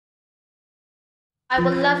I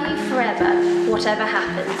will love you forever, whatever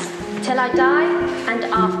happens, till I die and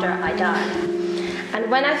after I die. And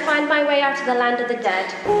when I find my way out of the land of the dead,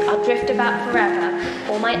 I'll drift about forever,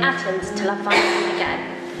 all my atoms till I find them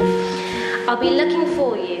again. I'll be looking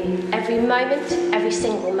for you, every moment, every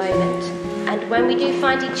single moment. And when we do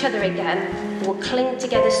find each other again, we'll cling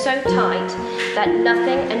together so tight that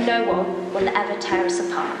nothing and no one will ever tear us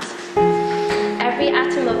apart. Every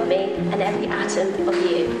atom of me and every atom of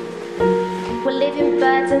you. We'll live in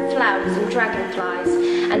birds and flowers and dragonflies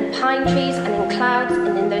and pine trees and in clouds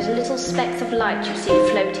and in those little specks of light you see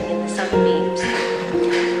floating in the sunbeams.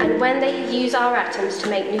 And when they use our atoms to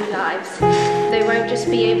make new lives, they won't just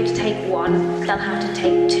be able to take one, they'll have to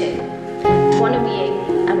take two. One of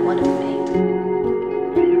you and one of me.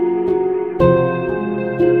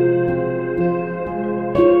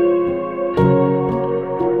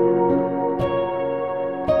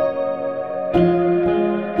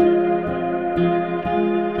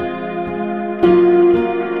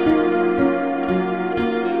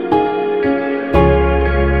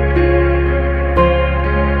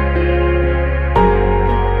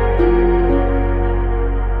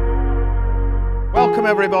 Welcome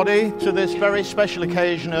everybody to this very special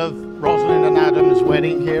occasion of Rosalind and Adam's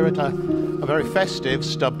wedding here at a very festive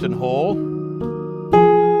Stubton Hall.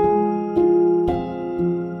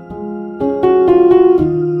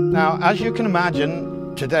 Now, as you can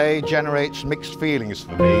imagine, today generates mixed feelings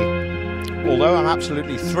for me. Although I'm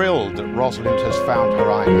absolutely thrilled that Rosalind has found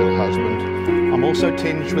her ideal husband, I'm also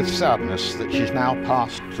tinged with sadness that she's now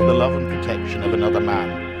passed to the love and protection of another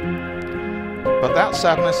man. But that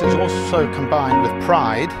sadness is also combined with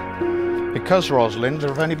pride, because, Rosalind, there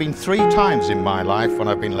have only been 3 times in my life when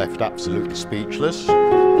I've been left absolutely speechless.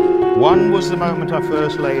 One was the moment I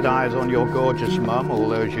first laid eyes on your gorgeous mum all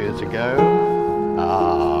those years ago.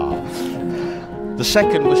 The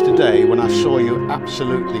second was today when I saw you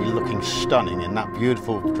absolutely looking stunning in that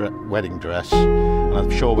beautiful wedding dress, and I'm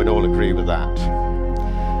sure we'd all agree with that.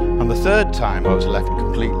 And the third time I was left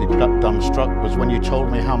completely dumbstruck was when you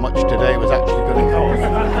told me how much today was actually going to cost.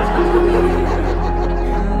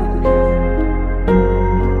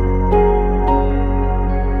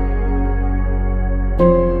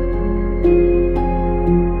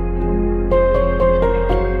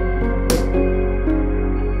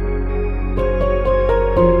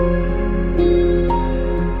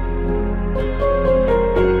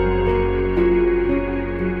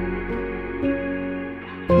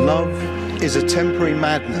 Love is a temporary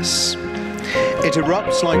madness. It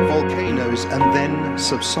erupts like volcanoes and then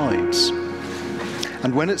subsides.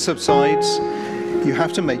 And when it subsides, you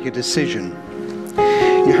have to make a decision.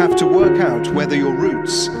 You have to work out whether your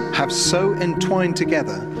roots have so entwined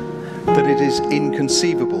together that it is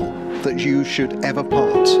inconceivable that you should ever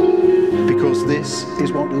part, because this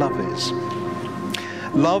is what love is.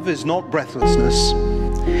 Love is not breathlessness.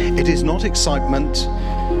 It is not excitement.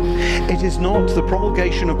 It is not the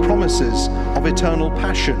promulgation of promises of eternal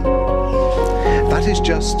passion. That is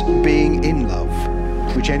just being in love,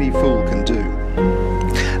 which any fool can do.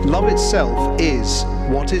 Love itself is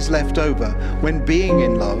what is left over when being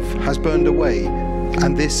in love has burned away,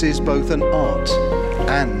 and this is both an art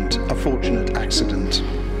and a fortunate accident.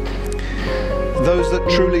 Those that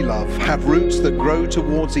truly love have roots that grow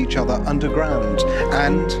towards each other underground,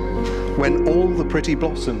 and when all the pretty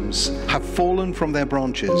blossoms have fallen from their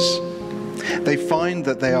branches, they find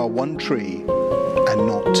that they are one tree and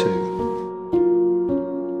not two.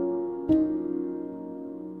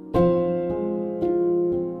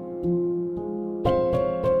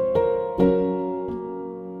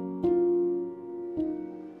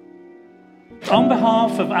 On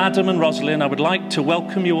behalf of Adam and Rosalind, I would like to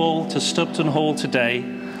welcome you all to Stubton Hall today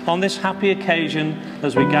on this happy occasion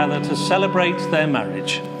as we gather to celebrate their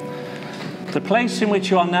marriage. The place in which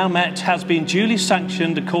you are now met has been duly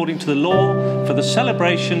sanctioned according to the law for the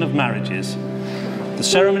celebration of marriages. The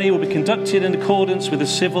ceremony will be conducted in accordance with the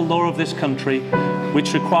civil law of this country,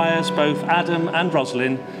 which requires both Adam and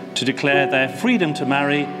Rosalind to declare their freedom to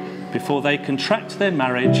marry before they contract their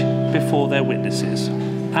marriage before their witnesses.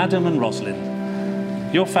 Adam and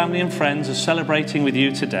Rosalind, your family and friends are celebrating with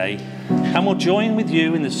you today and will join with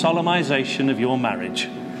you in the solemnization of your marriage.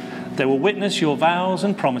 They will witness your vows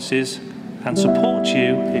and promises and support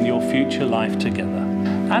you in your future life together.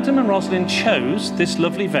 Adam and Rosalind chose this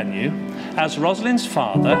lovely venue as Rosalind's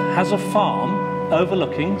father has a farm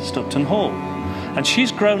overlooking Stubton Hall, and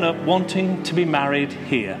she's grown up wanting to be married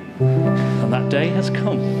here, and that day has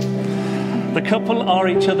come. The couple are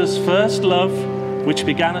each other's first love, which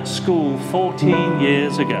began at school 14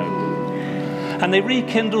 years ago, and they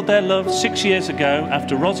rekindled their love 6 years ago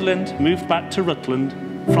after Rosalind moved back to Rutland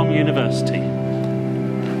from university.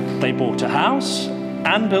 They bought a house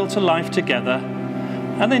and built a life together,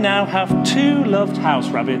 and they now have 2 loved house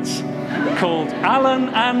rabbits called Alan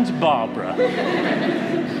and Barbara.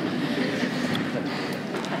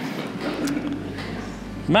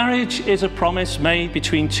 Marriage is a promise made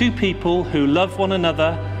between 2 people who love one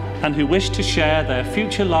another and who wish to share their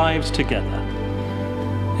future lives together.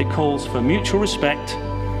 It calls for mutual respect,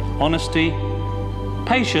 honesty,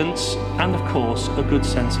 patience, and of course, a good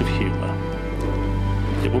sense of humour.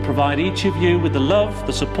 It will provide each of you with the love,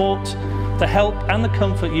 the support, the help and the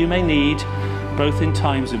comfort you may need, both in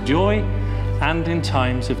times of joy and in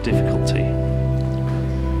times of difficulty.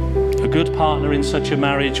 A good partner in such a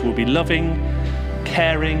marriage will be loving,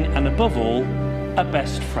 caring, and above all, a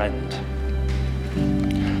best friend.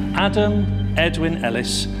 Adam Edwin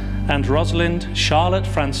Ellis and Rosalind Charlotte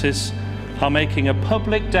Francis are making a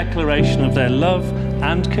public declaration of their love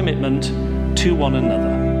and commitment to one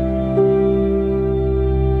another.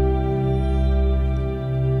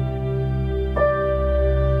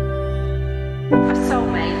 A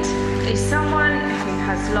soulmate is someone who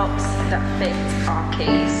has locks that fit our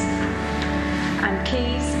keys, and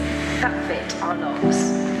keys that fit our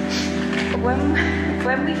locks.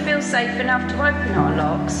 When we feel safe enough to open our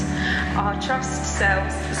locks, our trust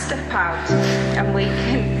cells step out and we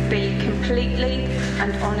can be completely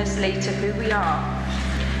and honestly to who we are.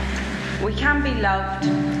 We can be loved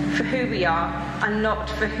for who we are and not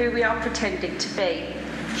for who we are pretending to be.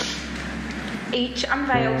 Each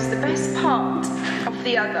unveils the best part of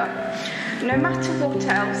the other, no matter what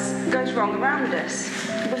else goes wrong around us.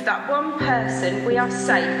 With that one person, we are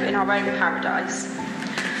safe in our own paradise.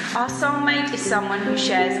 Our soulmate is someone who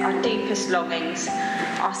shares our deepest longings,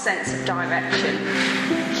 our sense of direction.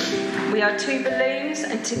 We are 2 balloons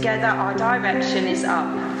and together our direction is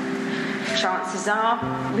up. Chances are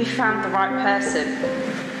we found the right person.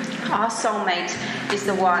 Our soulmate is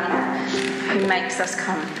the one who makes us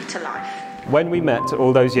come to life. When we met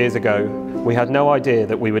all those years ago, we had no idea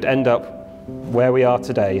that we would end up where we are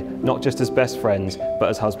today, not just as best friends, but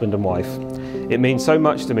as husband and wife. It means so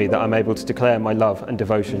much to me that I'm able to declare my love and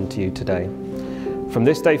devotion to you today. From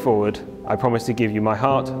this day forward, I promise to give you my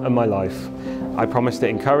heart and my life. I promise to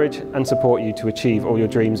encourage and support you to achieve all your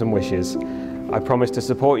dreams and wishes. I promise to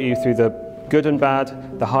support you through the good and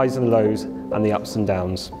bad, the highs and lows, and the ups and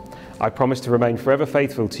downs. I promise to remain forever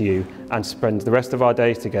faithful to you and spend the rest of our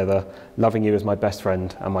days together, loving you as my best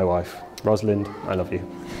friend and my wife. Rosalind, I love you.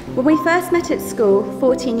 When we first met at school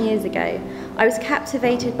 14 years ago, I was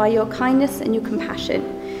captivated by your kindness and your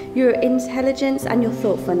compassion, your intelligence and your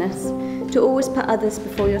thoughtfulness, to always put others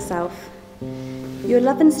before yourself. Your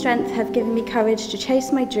love and strength have given me courage to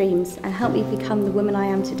chase my dreams and help me become the woman I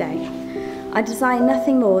am today. I desire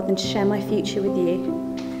nothing more than to share my future with you.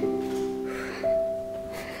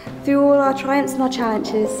 Through all our triumphs and our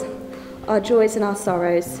challenges, our joys and our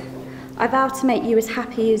sorrows, I vow to make you as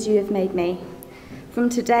happy as you have made me. From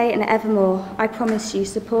today and evermore, I promise you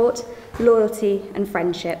support, loyalty and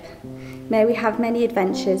friendship. May we have many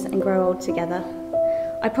adventures and grow old together.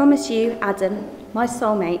 I promise you, Adam, my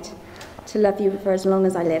soulmate, to love you for as long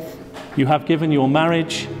as I live. You have given your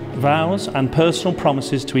marriage vows and personal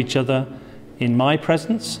promises to each other in my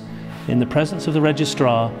presence, in the presence of the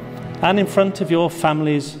registrar, and in front of your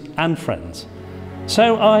families and friends.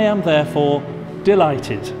 So I am therefore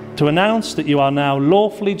delighted to announce that you are now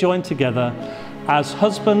lawfully joined together as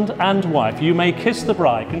husband and wife. You may kiss the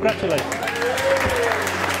bride. Congratulations.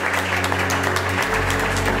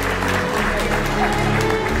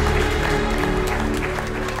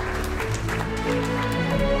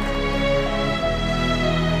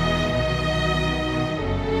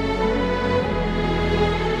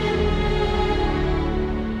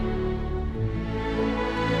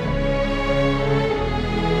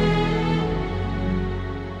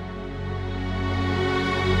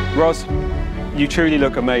 Ros, you truly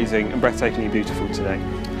look amazing and breathtakingly beautiful today.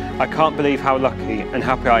 I can't believe how lucky and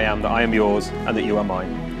happy I am that I am yours and that you are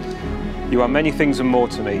mine. You are many things and more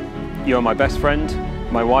to me. You are my best friend,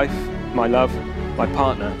 my wife, my love, my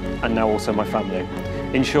partner, and now also my family.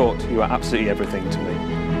 In short, you are absolutely everything to me.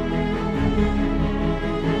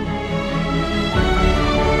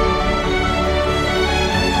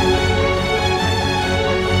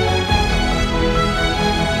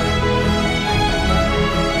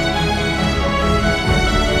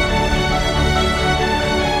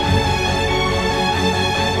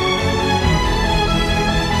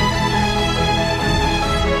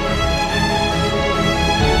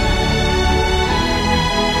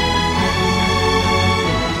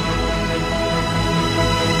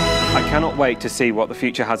 I cannot wait to see what the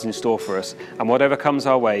future has in store for us, and whatever comes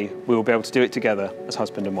our way, we will be able to do it together as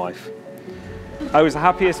husband and wife. I was the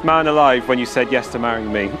happiest man alive when you said yes to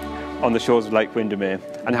marrying me on the shores of Lake Windermere,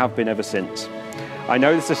 and have been ever since. I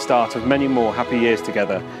know this is the start of many more happy years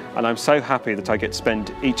together, and I'm so happy that I get to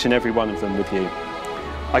spend each and every one of them with you.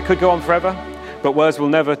 I could go on forever, but words will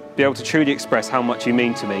never be able to truly express how much you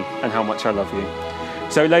mean to me and how much I love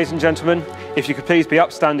you. So, ladies and gentlemen, if you could please be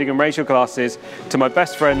upstanding and raise your glasses to my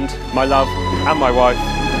best friend, my love, and my wife,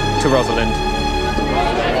 to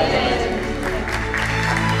Rosalind.